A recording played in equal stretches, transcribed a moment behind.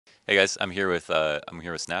Hey guys, I'm here with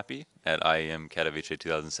Snappi at IEM Katowice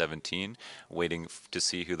 2017, waiting to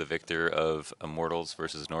see who the victor of Immortals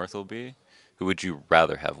versus North will be. Who would you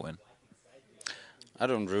rather have win? I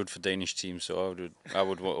don't root for Danish teams, so I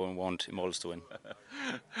would want Immortals to win.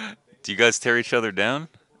 Do you guys tear each other down?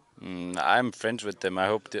 I'm friends with them. I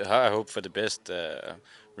hope for the best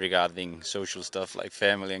regarding social stuff like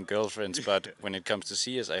family and girlfriends. But when it comes to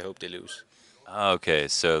CS, I hope they lose. Okay,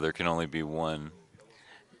 so there can only be one.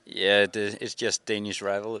 Yeah, it's just Danish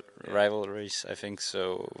Yeah. rivalries. I think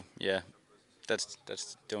so. Yeah, that's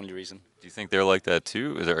the only reason. Do you think they're like that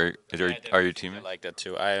too? Yeah, I Are definitely your think they're teammates? like that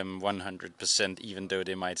too. I am 100%, even though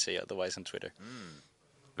they might say otherwise on Twitter.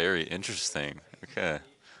 Very interesting. Okay,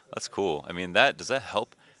 that's cool. I mean, that does that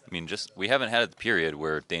help? I mean, just we haven't had a period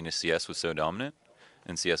where Danish CS was so dominant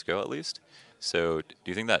in CS:GO at least. So, do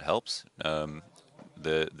you think that helps?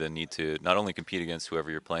 The need to not only compete against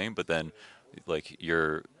whoever you're playing, but then like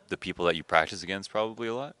the people that you practice against probably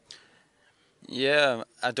a lot. Yeah,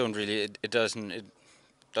 I don't really. It doesn't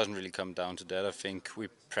really come down to that. I think we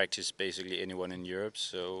practice basically anyone in Europe.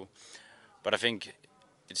 So, but I think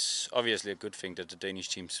it's obviously a good thing that the Danish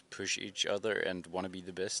teams push each other and want to be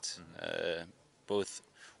the best, Mhm. both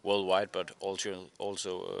worldwide, but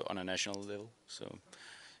also on a national level. So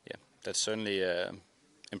yeah, that's certainly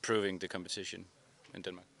improving the competition in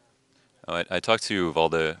Denmark. I talked to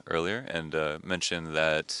Valde earlier and mentioned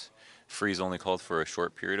that Freeze only called for a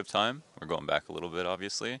short period of time. We're going back a little bit,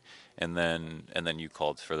 obviously, and then you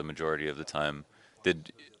called for the majority of the time.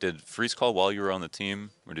 Did Freeze call while you were on the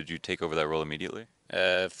team, or did you take over that role immediately?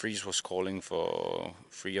 Freeze was calling for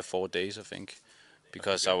 3 or 4 days, I think,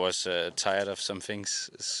 because I Okay. was tired of some things.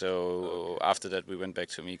 So Okay. after that, we went back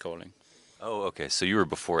to me calling. Oh, okay. So you were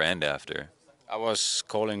before and after. I was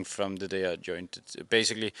calling from the day I joined.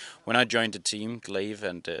 Basically, when I joined the team, Glaive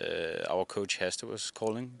and our coach Hester was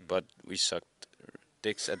calling, Mhm. but we sucked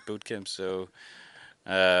dicks at bootcamp, so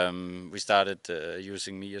we started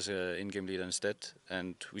using me as an in-game leader instead,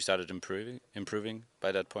 and we started improving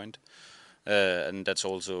by that point. And that's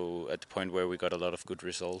also at the point where we got a lot of good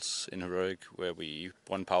results in heroic, where we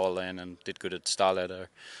won power lane and did good at star ladder,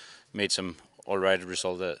 made some alright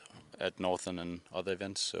result at Northern and other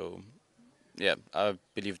events. So yeah, I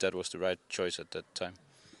believe that was the right choice at that time.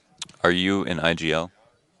 Are you in IGL,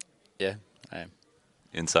 Yeah, I am.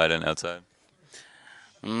 inside and outside?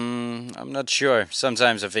 I'm not sure.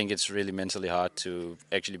 Sometimes I think it's really mentally hard to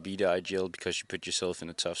actually beat the IGL because you put yourself in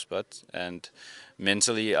a tough spot. And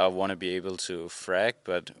mentally, I want to be able to frag,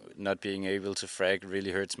 but not being able to frag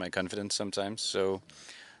really hurts my confidence sometimes. So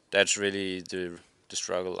that's really the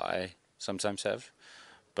struggle I sometimes have.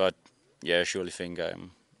 But yeah, I surely think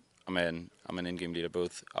I'm an in-game leader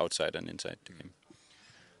both outside and inside the game.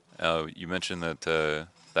 You mentioned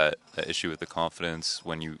that issue with the confidence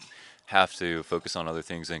when you have to focus on other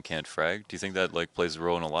things and can't frag. Do you think that like plays a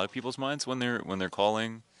role in a lot of people's minds when they're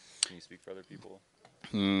calling? Can you speak for other people?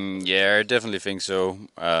 Yeah, I definitely think so.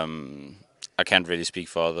 I can't really speak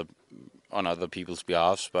for other on other people's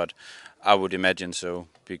behalfs, but I would imagine so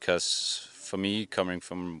because for me, coming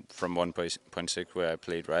from 1.6 where I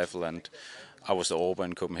played rifle and I was the Orba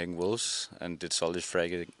in Copenhagen Wolves and did solid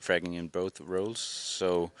fragging in both roles.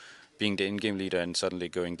 So being the in-game leader and suddenly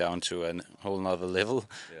going down to a whole nother level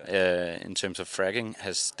Yeah. in terms of fragging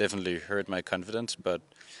has definitely hurt my confidence. But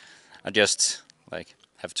I just like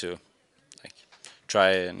have to like try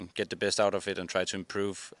and get the best out of it and try to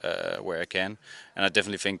improve where I can. And I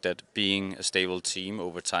definitely think that being a stable team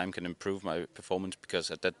over time can improve my performance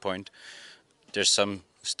because at that point there's some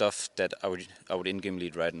stuff that I would in-game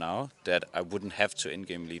lead right now that I wouldn't have to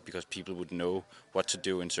in-game lead because people would know what to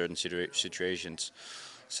do in certain situations.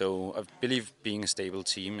 So I believe being a stable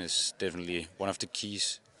team is definitely one of the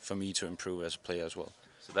keys for me to improve as a player as well.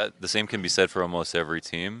 So that the same can be said for almost every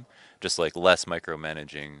team, just like less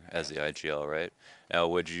micromanaging as the IGL, right? Now,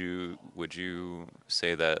 would you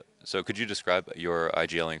say that? So, could you describe your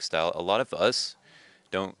IGLing style? A lot of us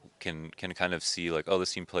don't can kind of see like, oh,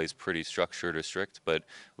 this team plays pretty structured or strict, but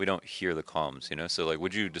we don't hear the comms, you know. So, like,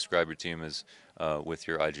 would you describe your team as with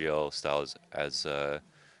your IGL styles as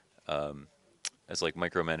like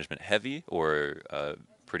micromanagement heavy or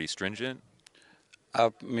pretty stringent?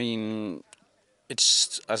 I mean,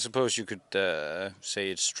 I suppose you could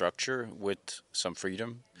say it's structure with some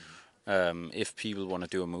freedom. If people want to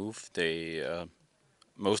do a move, they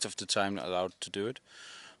most of the time allowed to do it.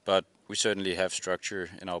 But we certainly have structure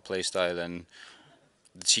in our playstyle, and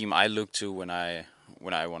the team I look to when I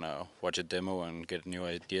want to watch a demo and get new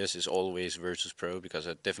ideas is always Virtus Pro because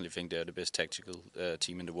I definitely think they're the best tactical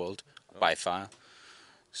team in the world Oh, by far.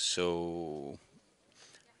 So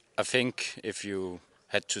I think if you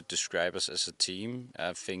had to describe us as a team,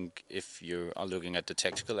 I think if you are looking at the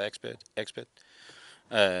tactical aspect,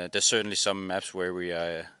 there's certainly some maps where we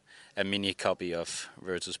are a mini copy of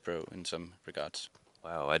Virtus Pro in some regards.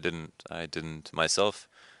 Wow, I didn't myself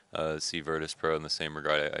see Virtus Pro in the same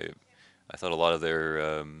regard. I thought a lot of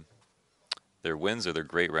their wins or their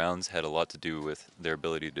great rounds had a lot to do with their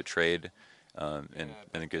ability to trade and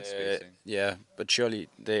a good spacing. Yeah, but surely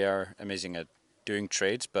they are amazing at doing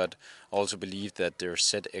trades, but also believe that their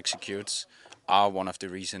set executes are one of the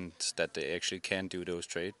reasons that they actually can do those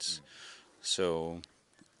trades. So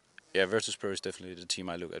yeah, Virtus Pro is definitely the team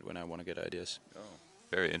I look at when I want to get ideas. Oh,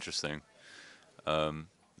 very interesting. Now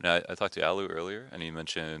I talked to Alu earlier, and he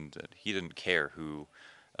mentioned that he didn't care who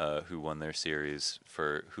won their series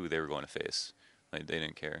for who they were going to face. Like they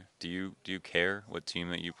didn't care. Do you care what team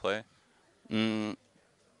that you play? Mm,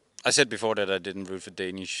 I said before that I didn't root for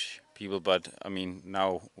Danish people, but I mean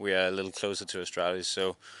now we are a little closer to Australia,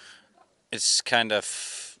 so it's kind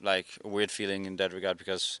of like a weird feeling in that regard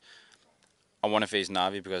because I want to face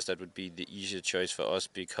Navi because that would be the easier choice for us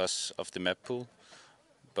because of the map pool,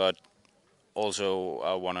 but also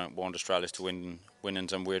I want Australis to win in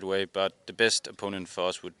some weird way. But the best opponent for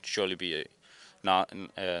us would surely be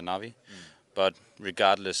Navi. But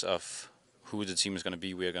regardless of who the team is going to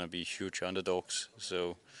be, we're going to be huge underdogs.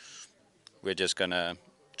 So we're just gonna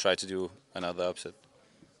try to do another upset.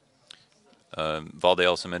 Valde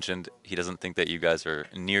also mentioned he doesn't think that you guys are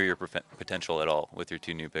near your potential at all with your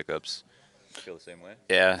two new pickups. You feel the same way?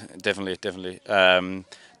 Yeah, definitely.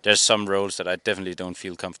 There's some roles that I definitely don't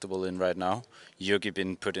feel comfortable in right now. Yugi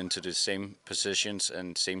been put into the same positions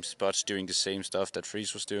and same spots doing the same stuff that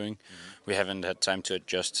Freeze was doing. We haven't had time to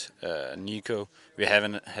adjust Nico. We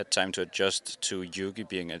haven't had time to adjust to Yugi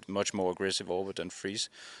being a much more aggressive over than Freeze.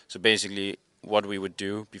 So basically, what we would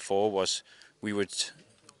do before was we would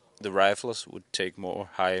the riflers would take more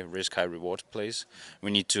high risk, high reward plays.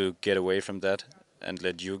 We need to get away from that and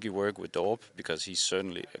let Yugi work with the orb because he's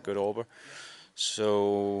certainly a good orber.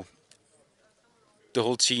 So the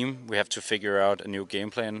whole team, we have to figure out a new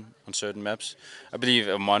game plan on certain maps. I believe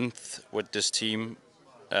a month with this team,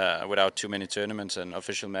 without too many tournaments and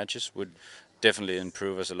official matches, would definitely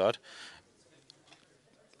improve us a lot.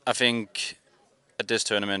 I think at this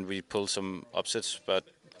tournament we pulled some upsets, but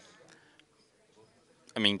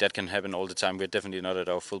I mean that can happen all the time. We're definitely not at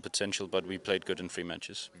our full potential, but we played good in 3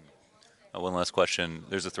 matches. One last question.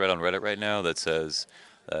 There's a thread on Reddit right now that says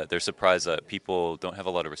they're surprised that people don't have a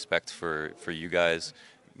lot of respect for you guys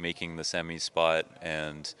making the semi spot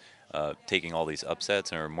and taking all these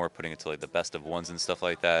upsets and are more putting it to like the best of ones and stuff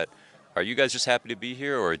like that. Are you guys just happy to be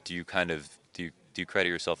here, or do you kind of do you credit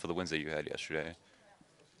yourself for the wins that you had yesterday?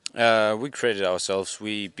 We created ourselves.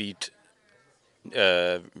 We beat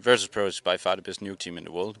Virtus Pro is by far the best nuke team in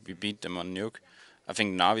the world. We beat them on nuke. I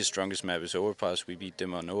think Navi's strongest map is Overpass. We beat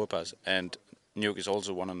them on Overpass, and nuke is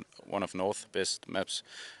also one of North's best maps.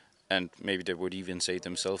 And maybe they would even say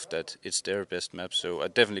themselves that it's their best map. So I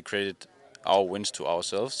definitely credit our wins to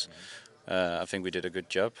ourselves. I think we did a good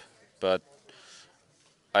job, but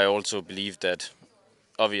I also believe that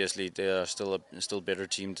obviously there are still better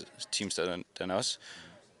teams than us.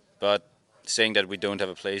 But saying that we don't have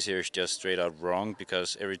a place here is just straight out wrong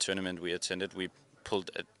because every tournament we attended, we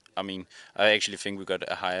pulled. I mean, I actually think we got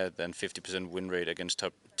a higher than 50% win rate against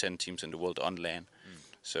top 10 teams in the world on LAN.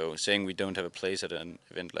 So saying we don't have a place at an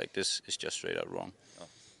event like this is just straight out wrong. Oh,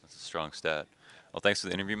 that's a strong stat. Well, thanks for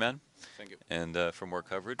the interview, man. Thank you. And for more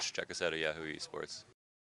coverage, check us out at Yahoo Esports.